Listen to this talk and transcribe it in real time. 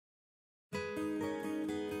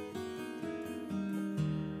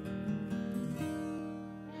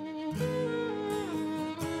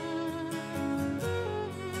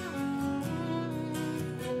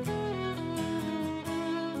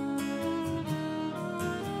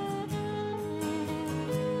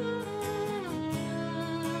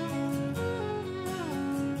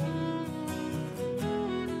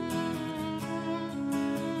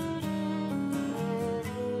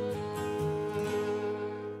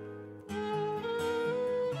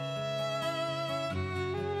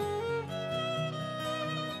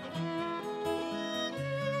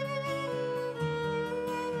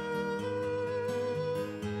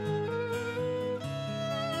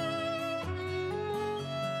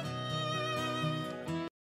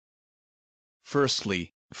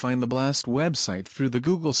Firstly, find the BLAST website through the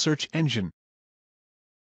Google search engine.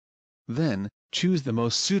 Then, choose the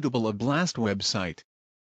most suitable of BLAST website.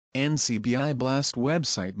 NCBI BLAST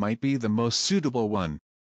website might be the most suitable one.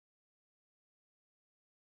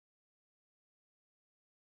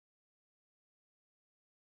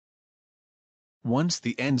 Once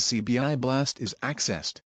the NCBI BLAST is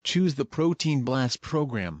accessed, choose the Protein BLAST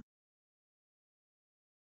program.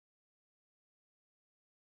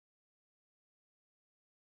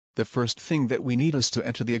 The first thing that we need is to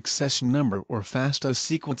enter the accession number or FASTA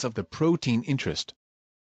sequence of the protein interest.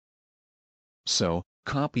 So,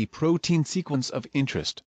 copy protein sequence of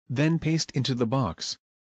interest, then paste into the box.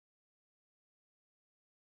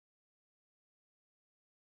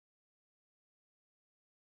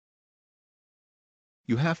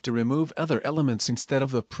 You have to remove other elements instead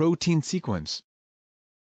of the protein sequence.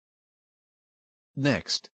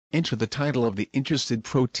 Next, enter the title of the interested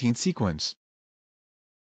protein sequence.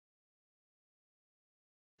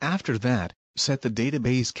 After that, set the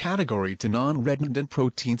database category to non-redundant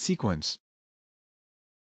protein sequence.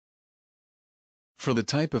 For the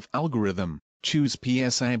type of algorithm, choose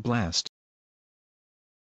PSI BLAST.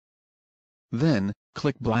 Then,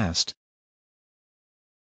 click BLAST.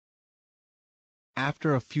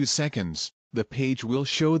 After a few seconds, the page will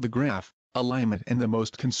show the graph, alignment and the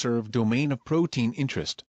most conserved domain of protein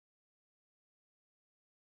interest.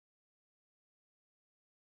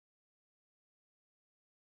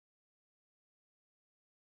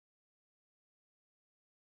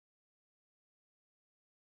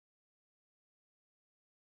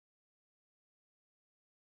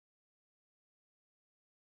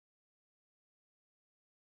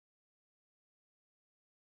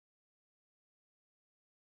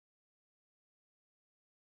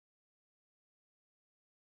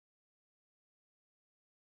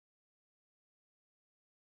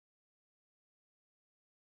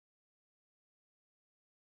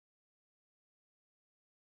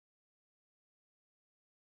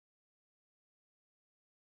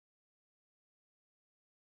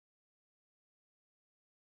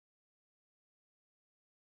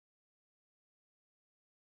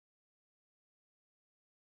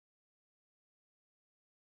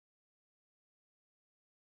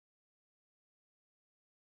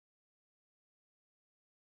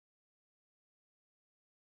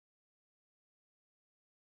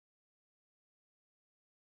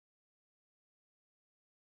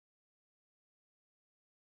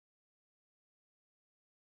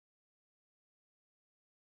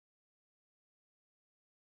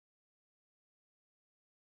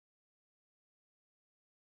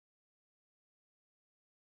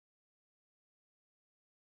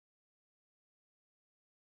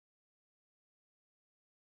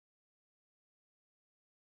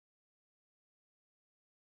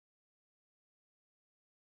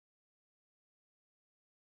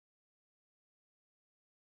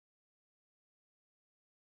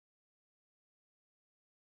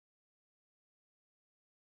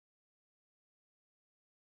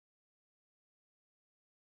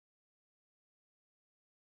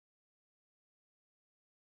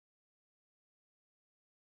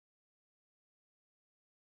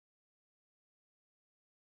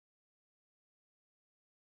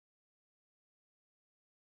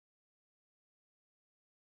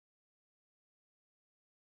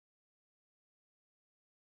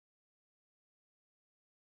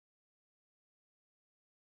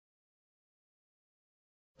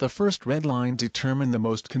 The first red line determines the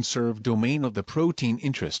most conserved domain of the protein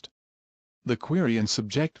interest. The query and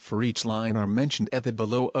subject for each line are mentioned at the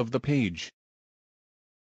below of the page.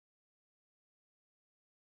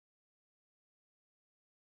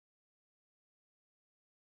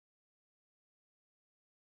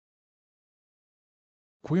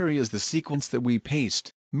 Query is the sequence that we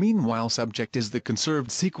paste, meanwhile subject is the conserved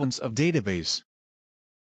sequence of database.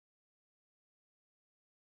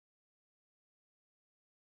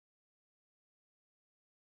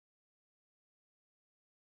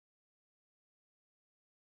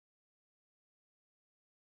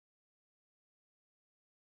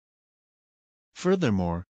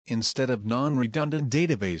 Furthermore, instead of non-redundant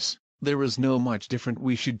database, there is no much different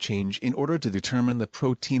we should change in order to determine the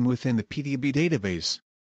protein within the PDB database.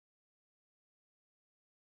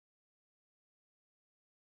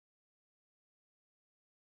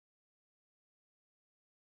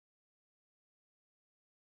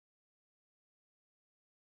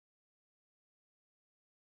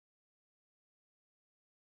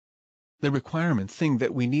 The requirement thing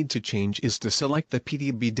that we need to change is to select the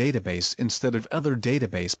PDB database instead of other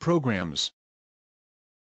database programs.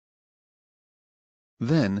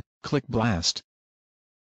 Then, click BLAST.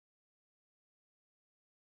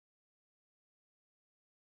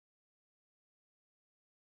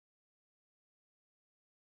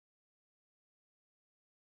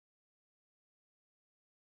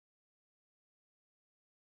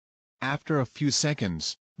 After a few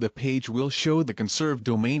seconds, the page will show the conserved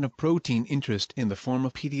domain of protein interest in the form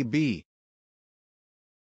of PDB.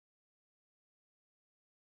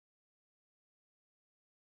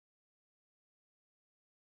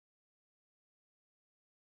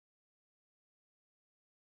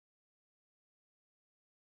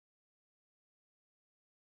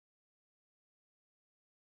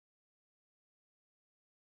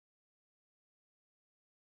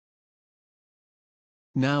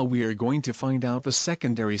 Now we are going to find out the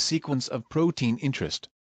secondary sequence of protein interest.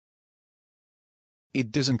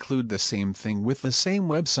 It does include the same thing with the same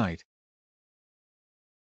website.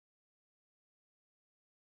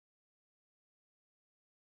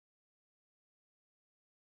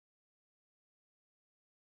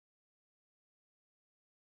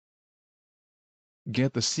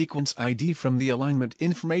 Get the sequence ID from the alignment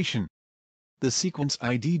information. The sequence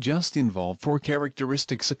ID just involves 4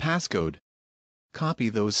 characteristics of passcode. Copy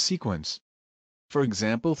those sequence. For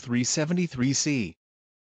example 373C.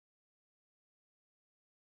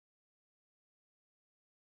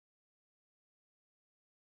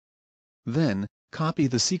 Then, copy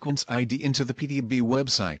the sequence ID into the PDB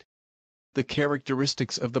website. The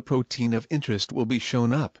characteristics of the protein of interest will be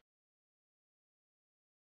shown up.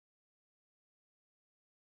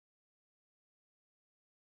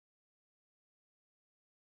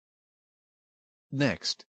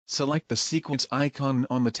 Next, select the sequence icon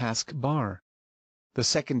on the taskbar. The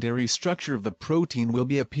secondary structure of the protein will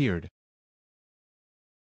be appeared.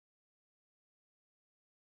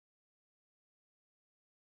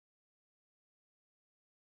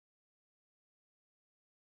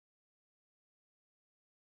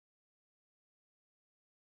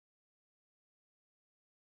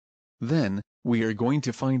 Then, we are going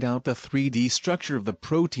to find out the 3D structure of the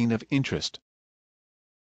protein of interest.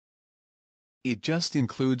 It just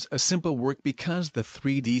includes a simple work because the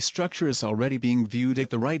 3D structure is already being viewed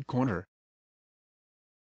at the right corner.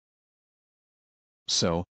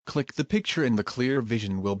 So, click the picture and the clear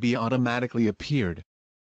vision will be automatically appeared.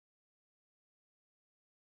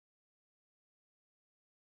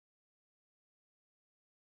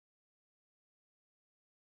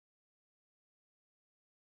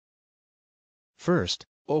 First,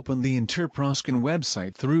 open the Interproscan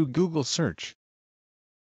website through Google search.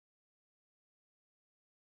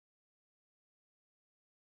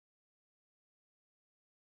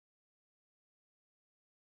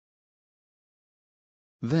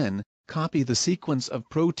 Then, copy the sequence of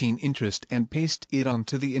protein interest and paste it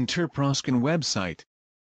onto the Interproscan website.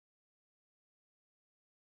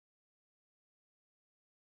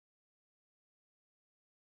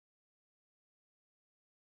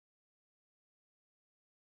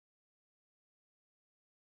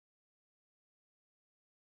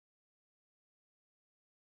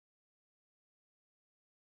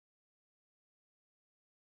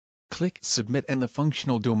 Click Submit and the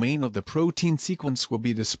functional domain of the protein sequence will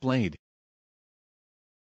be displayed.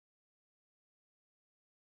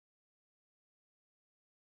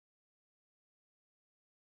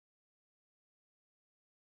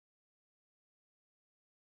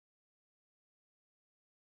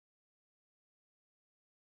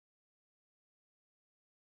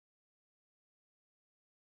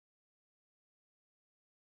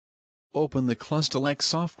 Open the ClustalX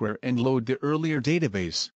software and load the earlier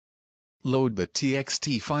database. Load the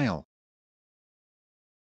TXT file.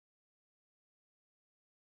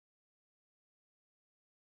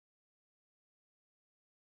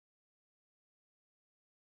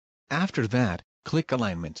 After that, click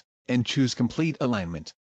Alignment, and choose Complete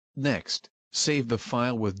Alignment. Next, save the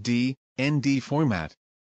file with DND format.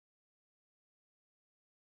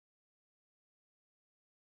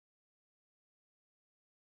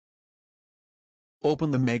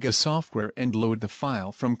 Open the Mega software and load the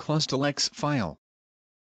file from ClustalX file.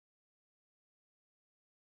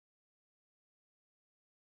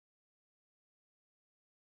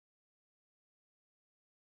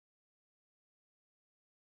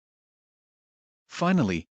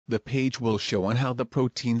 Finally, the page will show on how the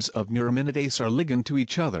proteins of neuraminidase are ligand to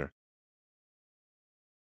each other.